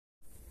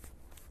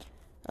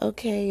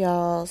Okay,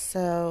 y'all.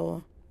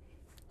 So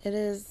it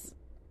is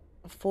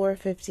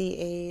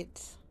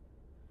 4:58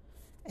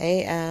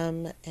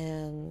 a.m.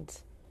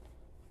 and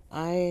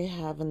I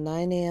have a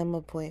 9 a.m.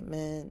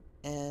 appointment,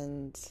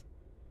 and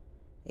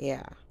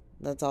yeah,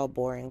 that's all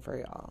boring for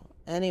y'all.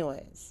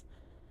 Anyways,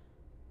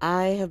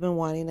 I have been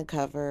wanting to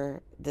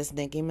cover this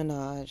Nicki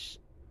Minaj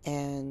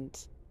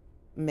and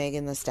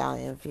Megan the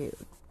Stallion feud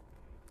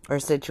or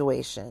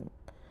situation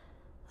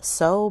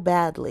so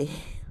badly.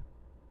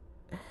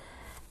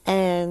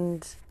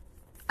 And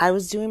I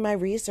was doing my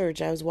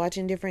research. I was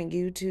watching different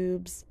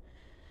YouTubes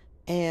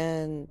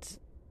and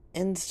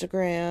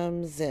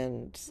Instagrams,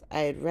 and I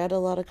had read a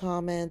lot of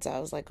comments. I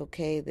was like,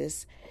 okay,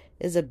 this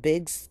is a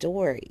big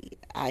story.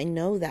 I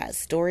know that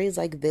stories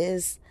like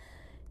this,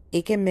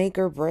 it can make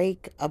or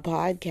break a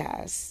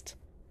podcast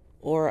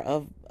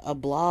or a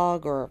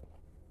blog or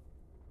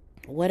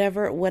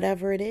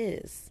whatever it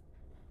is,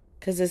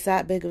 because it's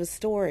that big of a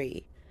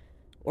story.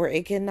 Or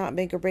it can not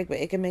make or break, but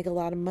it can make a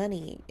lot of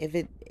money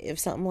if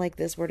something like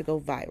this were to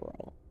go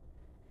viral.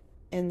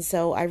 And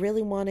so I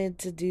really wanted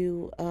to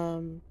do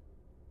an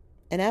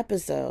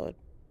episode,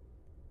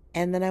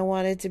 and then I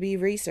wanted to be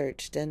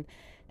researched, and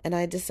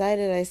I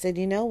decided, I said,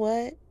 you know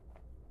what?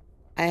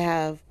 I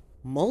have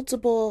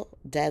multiple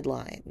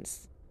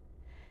deadlines,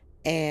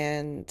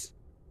 and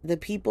the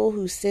people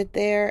who sit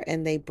there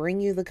and they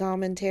bring you the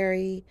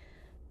commentary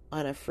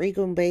on a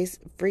frequent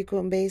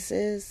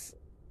basis,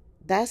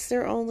 that's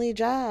their only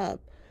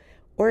job.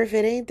 Or if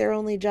it ain't their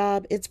only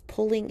job, it's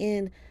pulling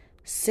in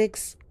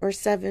 6 or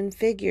 7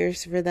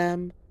 figures for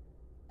them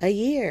a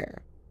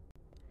year.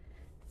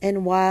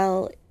 And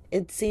while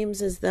it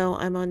seems as though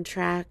I'm on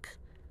track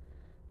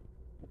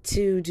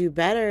to do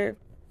better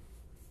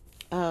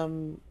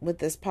with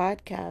this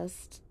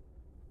podcast,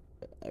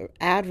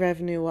 ad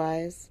revenue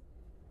wise,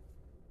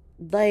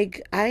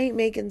 like I ain't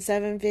making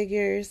 7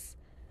 figures,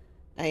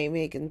 I ain't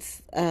making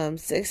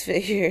 6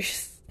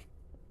 figures,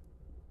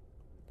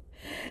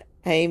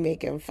 I ain't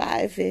making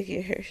 5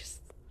 figures,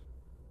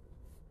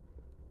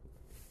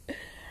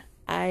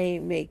 I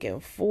ain't making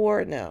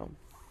four. No,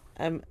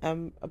 I'm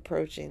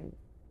approaching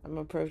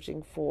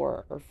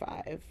 4 or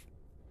 5.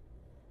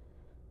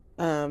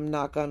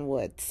 Knock on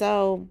wood.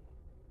 So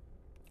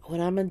what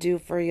I'm gonna do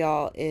for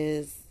y'all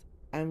is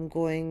I'm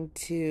going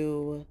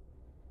to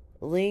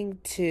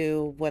link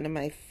to one of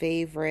my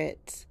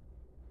favorite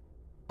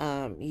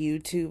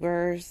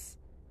YouTubers,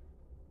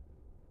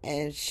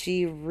 and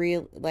she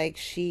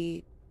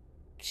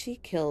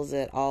kills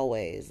it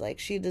always. Like,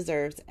 she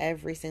deserves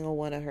every single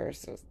one of her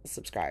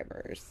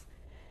subscribers.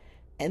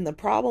 And the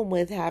problem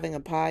with having a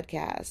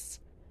podcast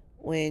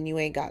when you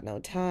ain't got no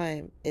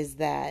time is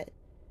that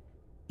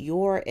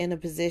you're in a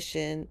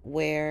position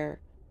where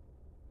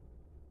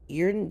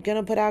you're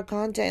gonna put out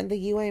content that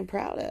you ain't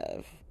proud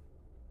of.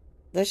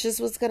 That's just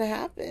what's gonna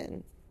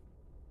happen.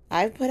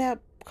 I've put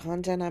out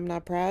content I'm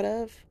not proud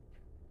of,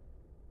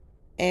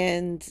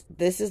 and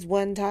this is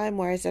one time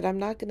where I said I'm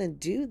not gonna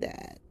do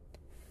that.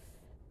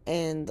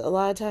 And a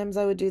lot of times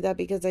I would do that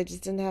because I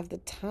just didn't have the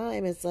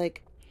time. It's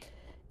like,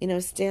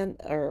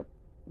 stand or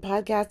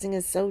podcasting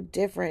is so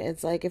different.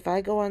 It's like if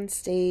I go on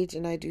stage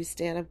and I do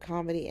stand-up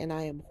comedy and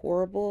I am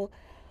horrible,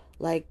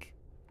 like,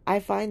 I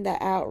find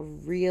that out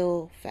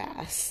real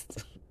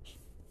fast.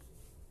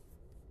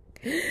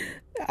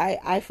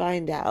 I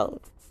find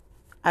out.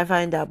 I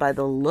find out by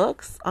the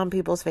looks on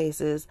people's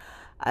faces.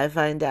 I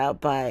find out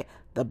by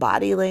the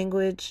body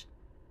language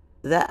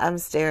that I'm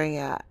staring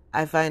at.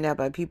 I find out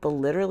by people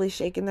literally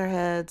shaking their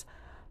heads,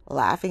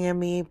 laughing at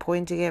me,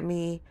 pointing at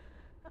me,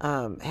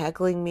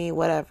 heckling me,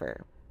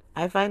 whatever.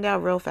 I find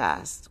out real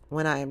fast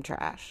when I am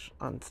trash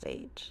on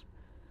stage.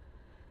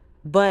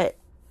 But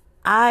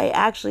I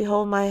actually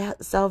hold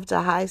myself to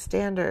a high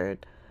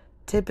standard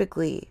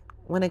typically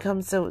when it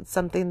comes to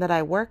something that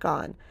I work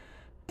on.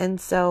 And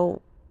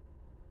so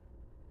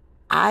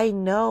I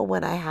know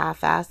when I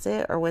half-ass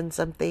it or when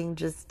something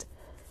just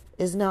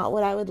is not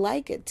what I would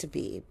like it to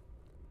be.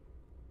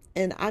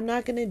 And I'm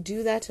not going to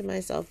do that to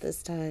myself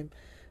this time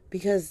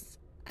because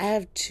I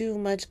have too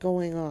much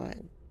going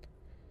on.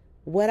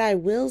 What I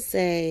will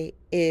say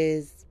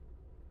is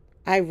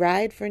I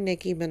ride for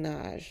Nicki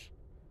Minaj.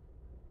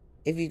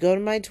 If you go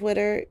to my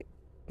Twitter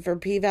for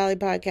P Valley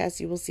Podcast,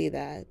 you will see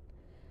that.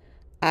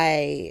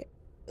 I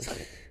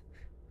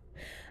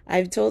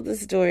I've told the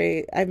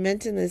story. I've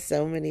mentioned this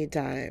so many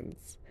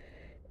times.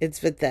 It's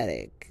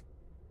pathetic.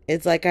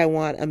 It's like I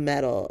want a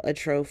medal, a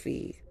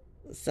trophy,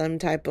 some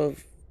type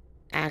of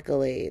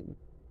accolade,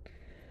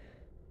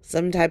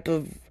 some type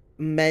of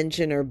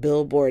mention or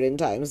billboard in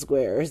Times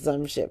Square or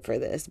some shit for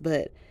this.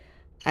 But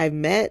I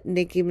met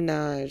Nicki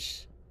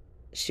Minaj.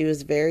 She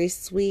was very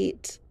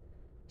sweet.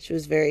 She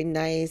was very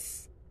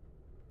nice.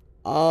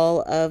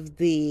 All of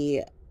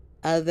the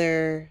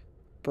other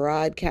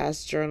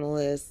broadcast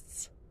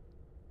journalists,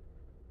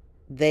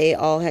 they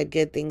all had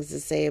good things to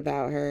say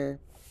about her.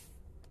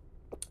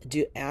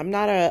 I'm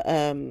not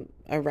a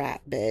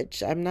rap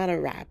bitch. I'm not a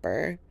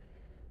rapper.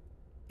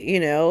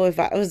 If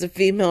I was a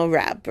female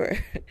rapper,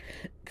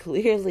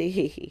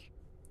 clearly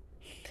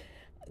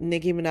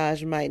Nicki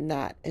Minaj might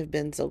not have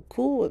been so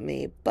cool with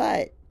me,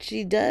 but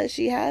she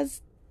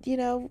has, you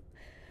know,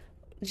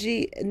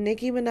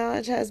 Nicki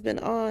Minaj has been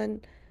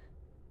on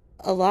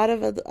a lot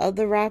of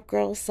the rap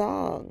girl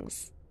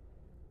songs.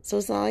 So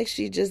it's not like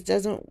she just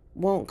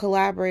won't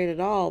collaborate at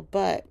all,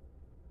 but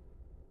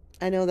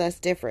I know that's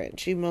different.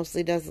 She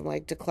mostly doesn't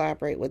like to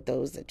collaborate with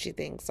those that she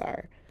thinks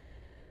are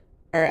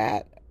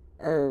at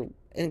or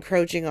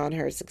encroaching on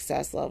her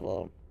success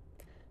level.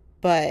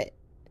 But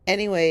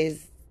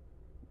anyways,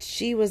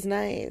 she was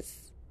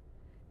nice.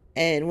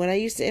 And when I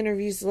used to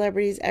interview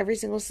celebrities, every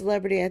single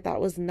celebrity I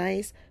thought was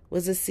nice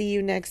was a see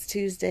you next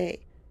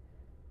Tuesday.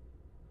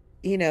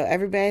 You know,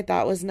 everybody I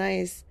thought was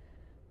nice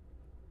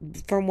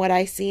from what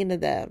I seen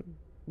of them.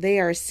 They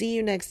are see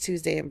you next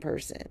Tuesday in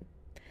person.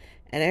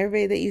 And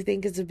everybody that you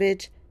think is a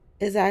bitch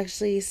is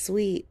actually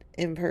sweet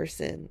in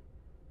person.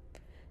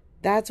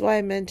 That's why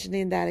I'm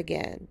mentioning that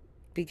again.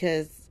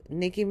 Because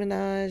Nicki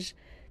Minaj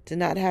did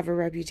not have a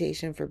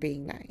reputation for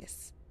being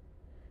nice.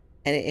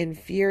 And it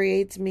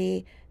infuriates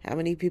me how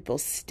many people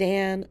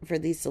stand for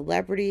these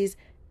celebrities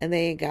and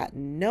they ain't got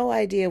no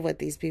idea what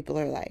these people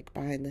are like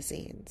behind the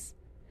scenes.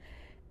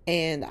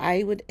 And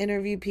I would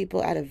interview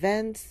people at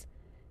events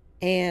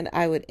and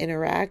I would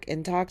interact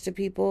and talk to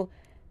people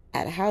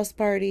at house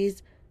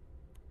parties.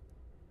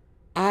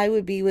 I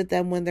would be with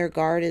them when their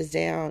guard is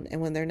down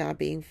and when they're not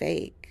being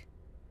fake.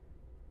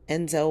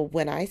 And so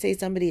when I say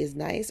somebody is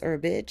nice or a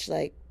bitch,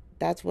 like,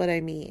 that's what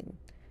I mean.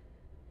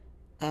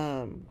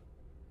 Um,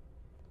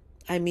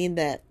 I mean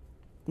that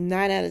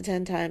 9 out of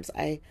 10 times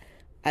I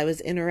was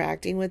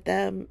interacting with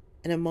them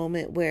in a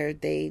moment where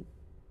the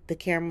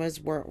cameras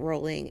weren't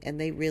rolling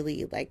and they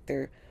really like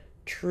their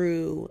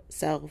true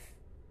self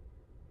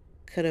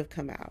could have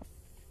come out.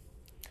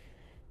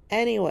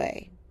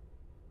 Anyway,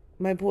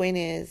 my point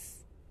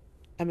is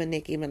I'm a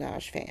Nicki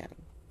Minaj fan.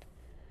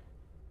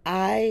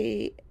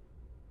 I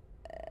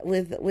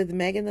with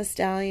Megan Thee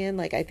Stallion,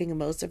 like I think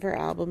most of her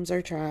albums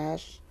are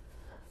trash.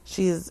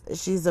 She's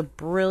a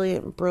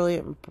brilliant with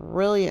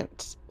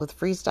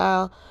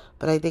freestyle,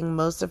 but I think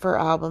most of her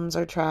albums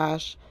are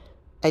trash.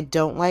 I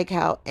don't like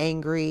how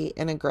angry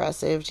and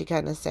aggressive she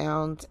kind of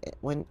sounds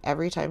when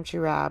every time she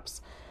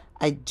raps.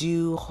 I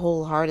do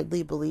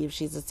wholeheartedly believe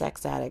she's a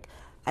sex addict.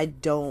 I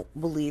don't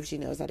believe she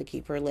knows how to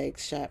keep her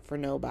legs shut for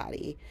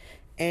nobody.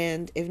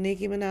 And if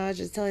Nicki Minaj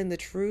is telling the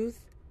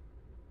truth,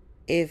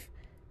 if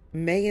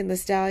Megan Thee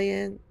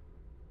Stallion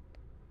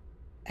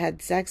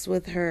had sex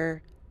with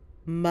her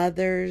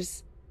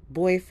mother's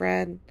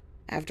boyfriend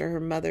after her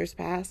mother's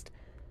passed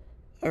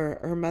or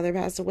her mother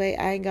passed away,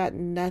 I ain't got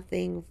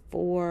nothing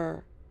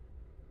for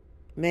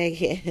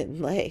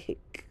Megan.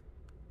 Like,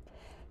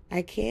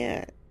 I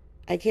can't.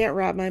 I can't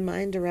wrap my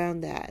mind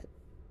around that.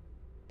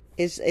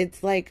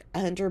 It's like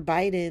Hunter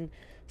Biden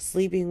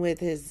sleeping with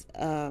his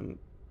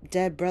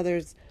dead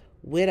brother's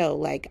widow.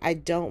 Like, I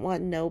don't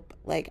want nope.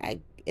 Like,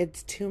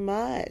 it's too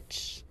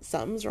much.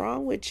 Something's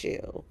wrong with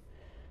you.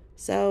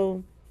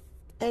 So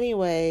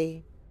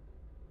anyway,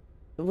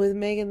 with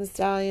Megan Thee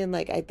Stallion,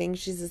 like, I think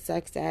she's a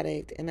sex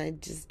addict, and I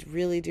just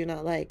really do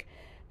not like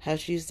how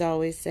she used to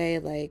always say,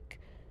 like,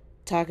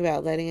 talk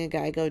about letting a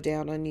guy go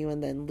down on you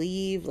and then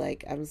leave.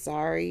 Like, I'm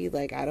sorry.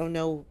 Like, I don't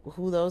know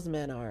who those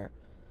men are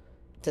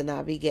to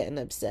not be getting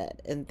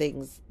upset and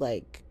things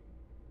like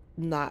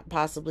not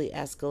possibly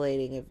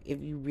escalating.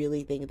 If you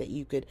really think that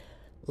you could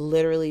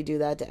literally do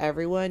that to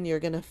everyone, you're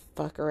gonna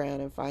fuck around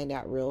and find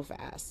out real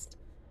fast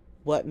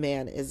what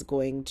man is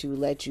going to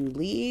let you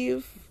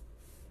leave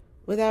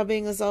without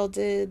being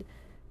assaulted,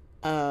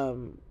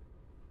 um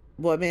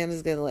what man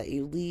is going to let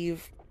you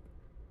leave,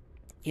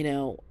 you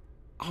know,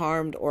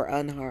 harmed or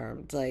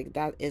unharmed. Like,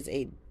 that is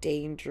a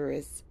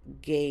dangerous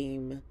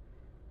game.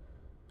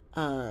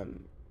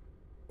 um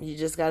you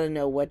just got to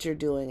know what you're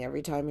doing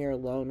every time you're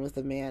alone with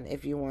a man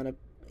if you want to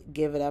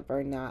give it up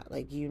or not.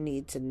 Like, you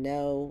need to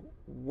know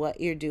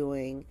what you're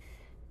doing,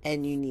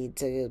 and you need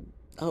to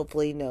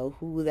hopefully know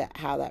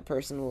how that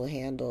person will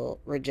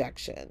handle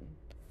rejection.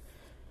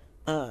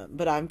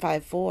 But I'm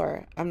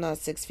 5'4". I'm not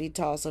 6 feet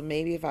tall, so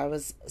maybe if I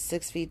was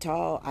 6 feet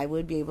tall, I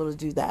would be able to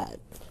do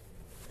that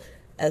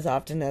as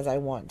often as I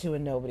want to,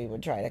 and nobody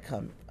would try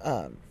to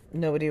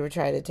nobody would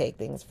try to take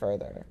things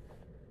further.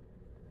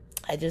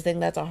 I just think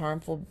that's a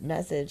harmful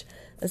message,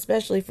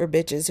 especially for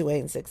bitches who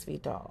ain't 6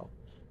 feet tall,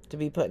 to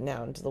be putting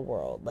out into the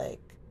world. Like,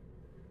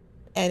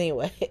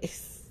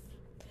 anyways,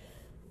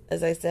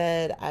 as I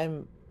said,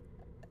 I'm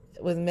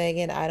with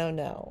Megan. I don't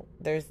know.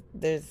 There's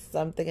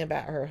something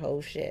about her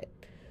whole shit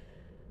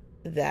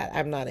that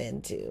I'm not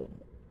into.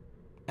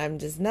 I'm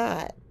just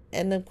not.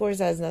 And of course,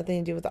 it has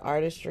nothing to do with the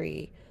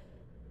artistry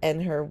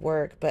and her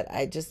work, but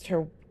I just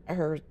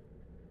her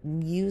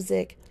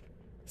music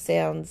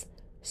sounds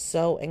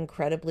so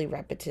incredibly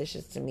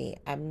repetitious to me.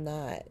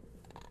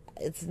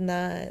 It's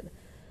not.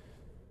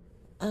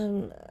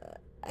 um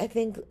I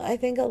think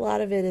a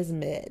lot of it is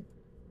mid.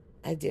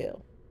 I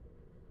do.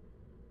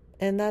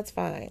 And that's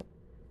fine.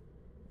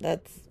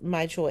 That's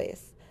my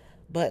choice.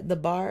 But the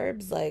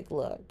barbs, like,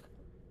 look,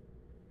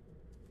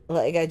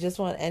 like, I just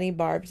want any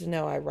barb to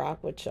know I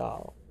rock with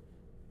y'all.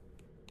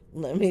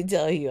 Let me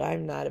tell you,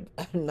 I'm not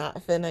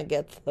finna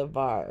get the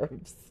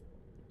barbs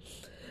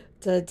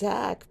to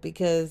attack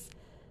because,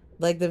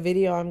 like, the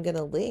video I'm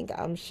gonna link,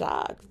 I'm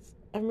shocked.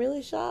 I'm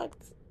really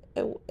shocked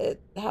at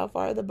how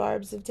far the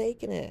barbs have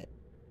taken it.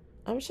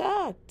 I'm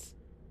shocked.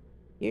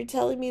 You're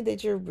telling me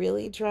that you're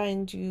really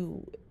trying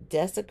to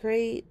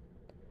desecrate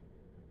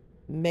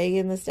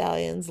Megan the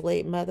Stallion's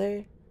late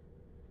mother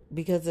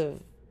because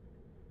of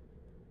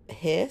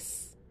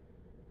hiss?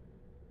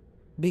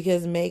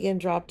 Because Megan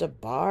dropped a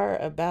bar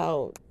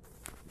about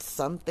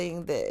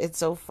something that it's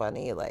so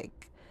funny.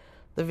 Like,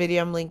 the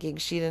video I'm linking,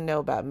 she didn't know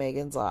about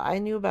Megan's Law. I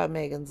knew about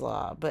Megan's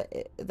Law,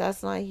 but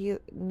that's not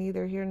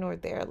neither here nor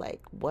there.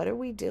 Like, what are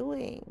we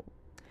doing?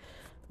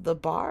 The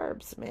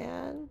barbs,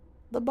 man.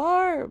 The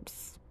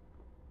barbs.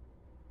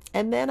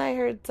 And then I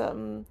heard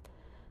something,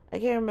 I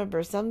can't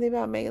remember, something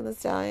about Megan the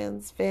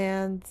Stallion's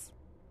fans.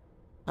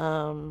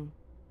 Um,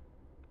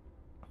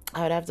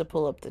 I would have to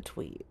pull up the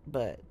tweet,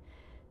 but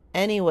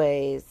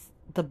anyways,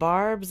 the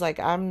barbs, like,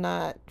 I'm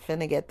not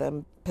finna get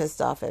them pissed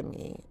off at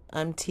me.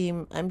 I'm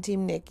team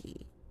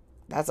Nicki.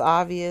 That's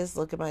obvious.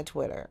 Look at my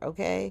Twitter,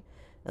 okay?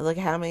 And look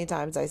how many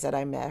times I said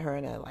I met her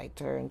and I liked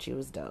her and she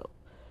was dope.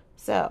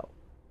 So,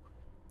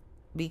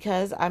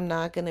 because I'm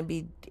not gonna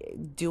be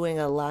doing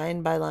a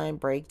line by line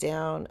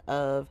breakdown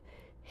of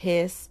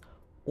Hiss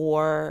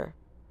or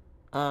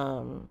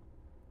um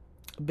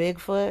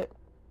Bigfoot,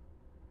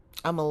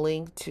 I'm gonna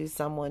link to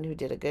someone who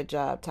did a good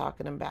job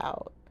talking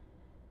about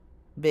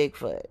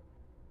Bigfoot.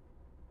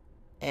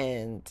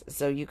 And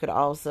so you could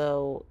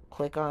also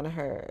click on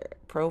her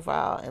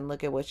profile and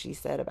look at what she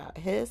said about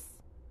Hiss.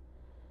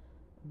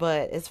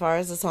 But as far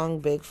as the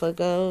song Bigfoot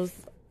goes,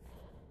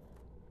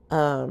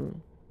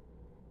 um,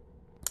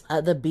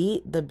 the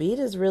beat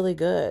is really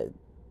good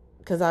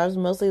because I was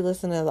mostly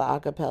listening to the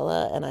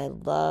acapella and I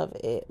love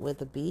it with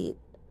the beat.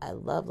 I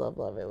love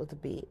it with the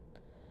beat.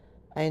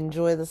 I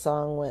enjoy the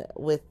song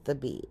with the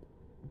beat,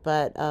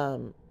 but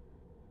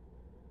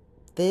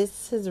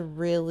this is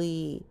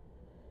really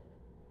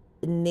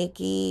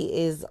Nicki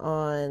is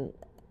on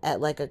at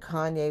like a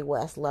Kanye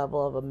West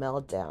level of a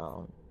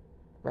meltdown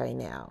right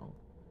now.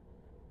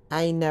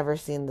 I ain't never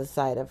seen the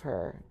side of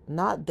her.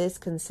 Not this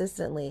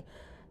consistently.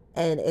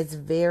 And it's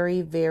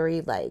very,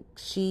 very like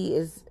she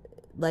is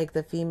like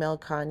the female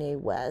Kanye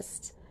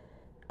West.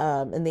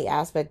 In the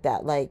aspect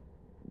that like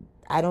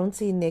I don't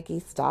see Nicki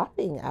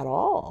stopping at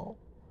all.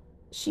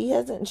 She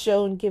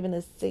hasn't given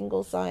a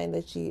single sign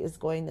that she is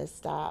going to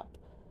stop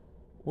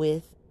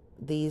with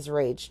these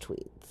rage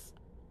tweets.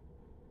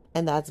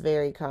 And that's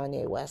very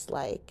Kanye West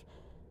like.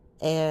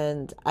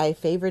 And I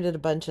favorited a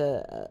bunch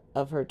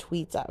of her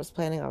tweets I was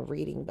planning on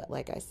reading, but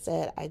like I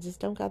said, I just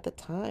don't got the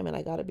time and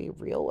I got to be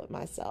real with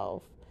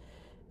myself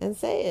and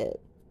say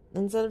it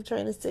instead of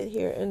trying to sit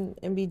here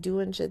and be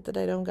doing shit that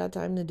I don't got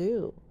time to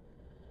do.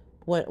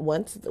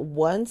 Once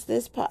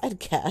this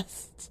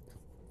podcast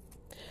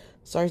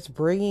starts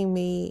bringing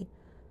me,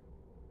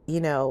 you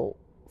know,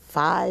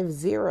 5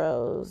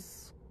 zeros,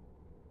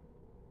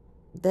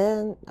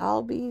 then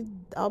I'll be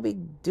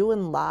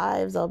doing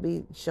lives, I'll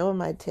be showing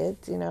my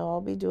tits, I'll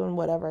be doing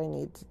whatever I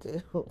need to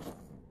do.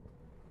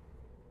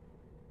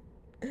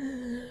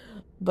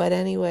 But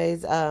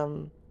anyways,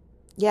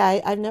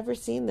 yeah, I've never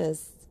seen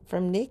this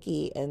from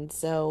Nicki, and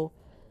so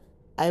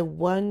I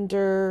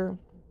wonder,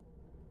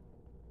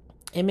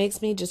 it makes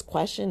me just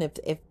question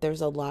if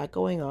there's a lot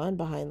going on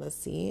behind the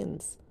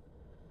scenes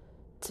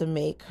to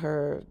make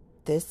her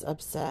this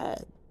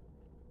upset.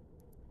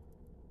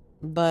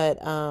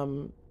 But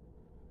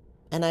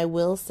and I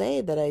will say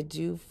that I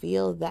do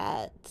feel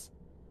that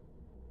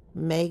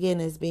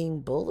Megan is being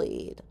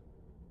bullied.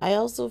 I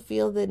also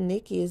feel that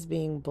Nicki is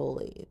being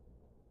bullied.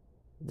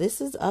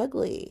 This is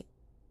ugly.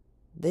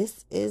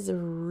 This is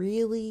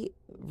really,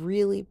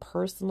 really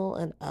personal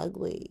and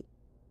ugly.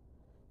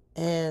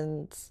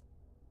 And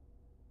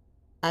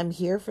I'm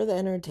here for the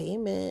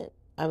entertainment.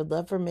 I would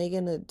love for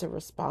Megan to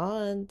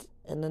respond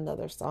in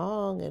another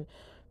song and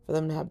for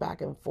them to have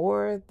back and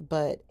forth,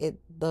 but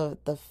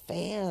the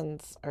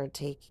fans are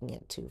taking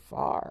it too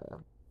far.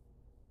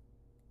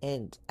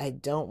 And I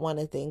don't want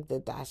to think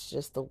that that's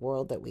just the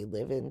world that we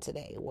live in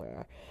today,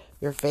 where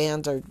your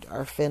fans are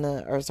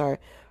finna, or sorry,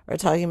 are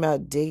talking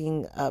about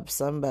digging up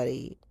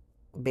somebody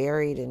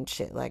buried and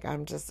shit. Like, I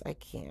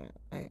can't.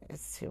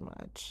 It's too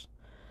much.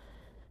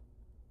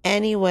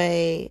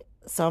 Anyway,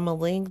 so I'm gonna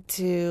link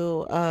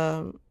to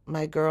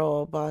my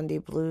girl Bondi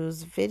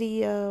Blues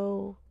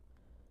video,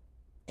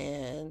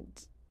 and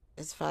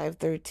it's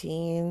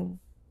 5:13.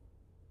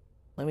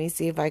 Let me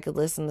see if I could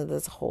listen to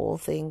this whole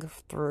thing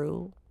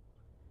through.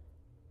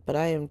 But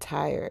I am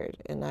tired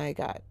and I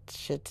got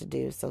shit to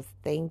do. So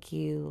thank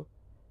you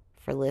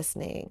for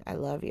listening. I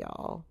love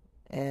y'all.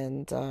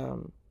 And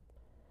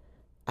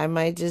I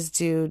might just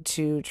do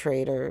 2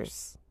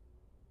 traders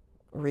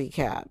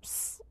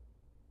recaps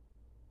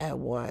at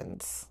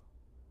once.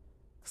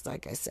 Because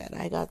like I said,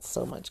 I got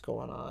so much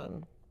going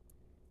on.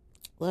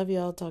 Love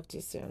y'all. Talk to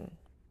you soon.